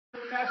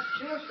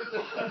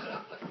Massachusetts.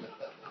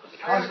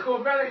 I got a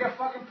Corvette, I got a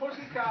fucking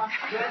pussy car.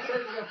 Dad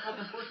says I got a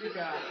fucking pussy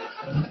car.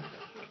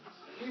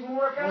 Keep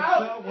working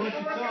out. What's Keep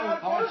your working top?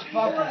 out. How much Keep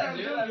fucking?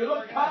 working out. You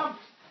look pumped.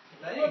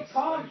 You look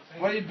pumped.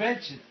 What are you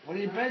benching? What are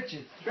you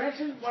benching?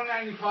 Benching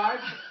 195.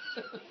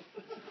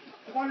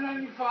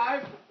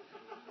 195.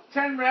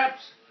 10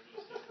 reps.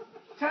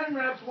 10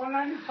 reps,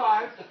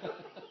 195.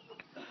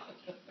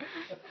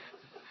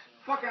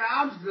 Fucking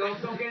arms, girls,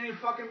 don't get any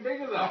fucking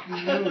bigger though. Fucking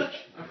huge.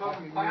 I'm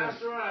fucking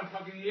plaster, I'm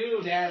fucking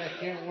huge. Dad, I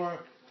can't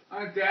work.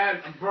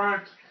 Dad, I'm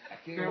burnt. I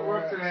Can't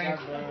work today.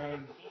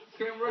 Sunburn.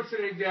 Can't work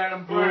today, Dad,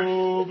 I'm burnt.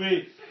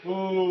 Booby,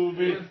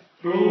 booby,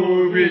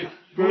 Booby,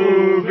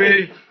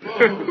 booby,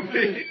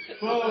 booby,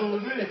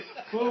 booby,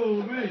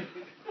 booby.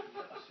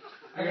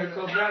 I got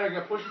so bad, I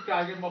got pussy car,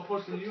 I get more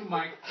pussy than you,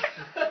 Mike.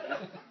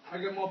 I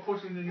get more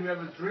pussy than you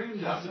ever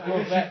dreamed of. How's the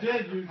Corvette?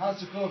 How's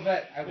the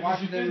Corvette? I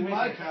watch it every week.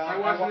 I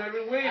watch it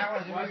every week.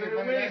 I watch it every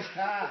week. Best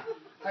car.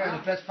 I got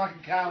the best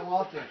fucking car in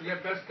Walter. You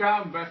got best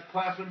car and best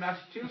plaster in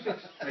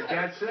Massachusetts. My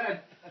dad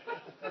said.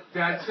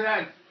 Dad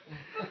said.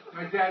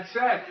 My dad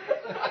said.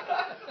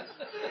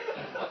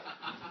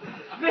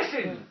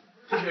 Listen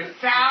to the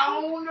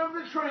sound of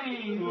the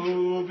train.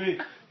 Booby,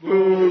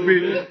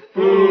 booby,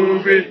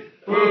 booby,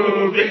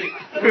 booby,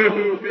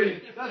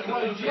 booby. That's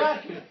my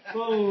jacket.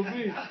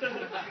 Booby.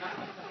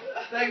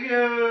 Thank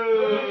you.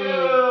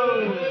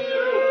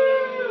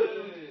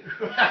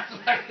 That's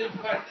fucking